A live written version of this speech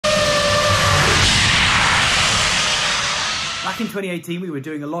Back in 2018, we were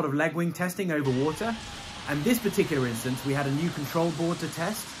doing a lot of leg wing testing over water. And this particular instance, we had a new control board to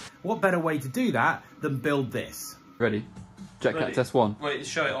test. What better way to do that than build this? Ready? Jetcat test one. Wait,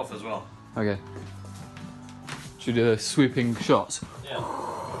 show it off as well. Okay. Should we do a swooping shot? Yeah.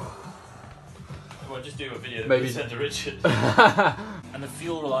 Well, just do a video that Maybe. we send to Richard. And the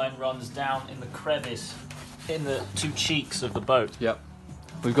fuel line runs down in the crevice in the two cheeks of the boat. Yep.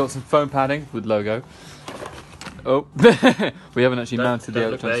 We've got some foam padding with logo. Oh, we haven't actually mounted the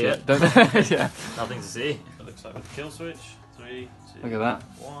electronics yet. Yeah. Nothing to see. It looks like with the kill switch. 3, 2, Look at that.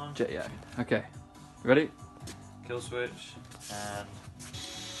 1. Jet yak. Okay. Ready? Kill switch and.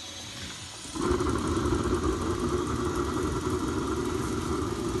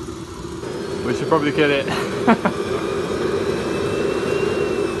 We should probably kill it.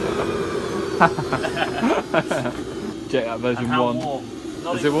 Jet yak version 1. Warm?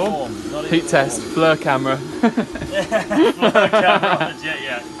 Not Is it warm? Not Heat test, warm. flare camera. Flare camera on the jet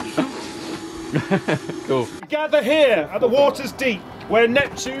yak. Cool. We gather here at the waters deep, where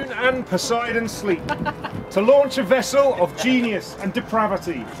Neptune and Poseidon sleep, to launch a vessel of genius and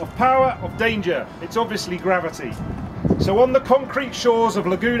depravity, of power, of danger. It's obviously gravity. So on the concrete shores of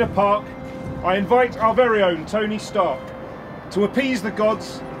Laguna Park, I invite our very own Tony Stark to appease the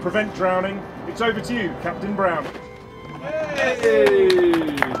gods and prevent drowning. It's over to you, Captain Brown. Hey!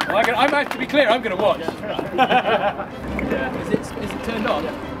 Well, to be clear, I'm going to watch. Is it turned on?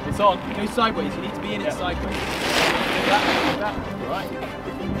 It's on. Go sideways. You need to be in it sideways. That. Right.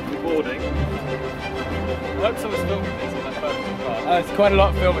 Boarding. I hope someone's filming this on their phone. It's quite a lot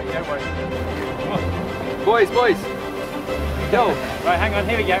of filming, don't worry. Boys. Go. Right, hang on,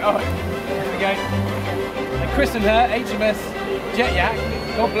 here we go. Oh, here we go. They christened her HMS Jet Yak.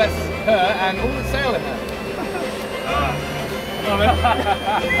 God bless her and all the sail in her. Oh, hang on.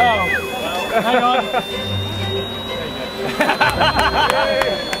 There you go.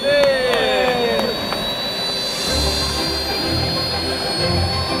 Hey.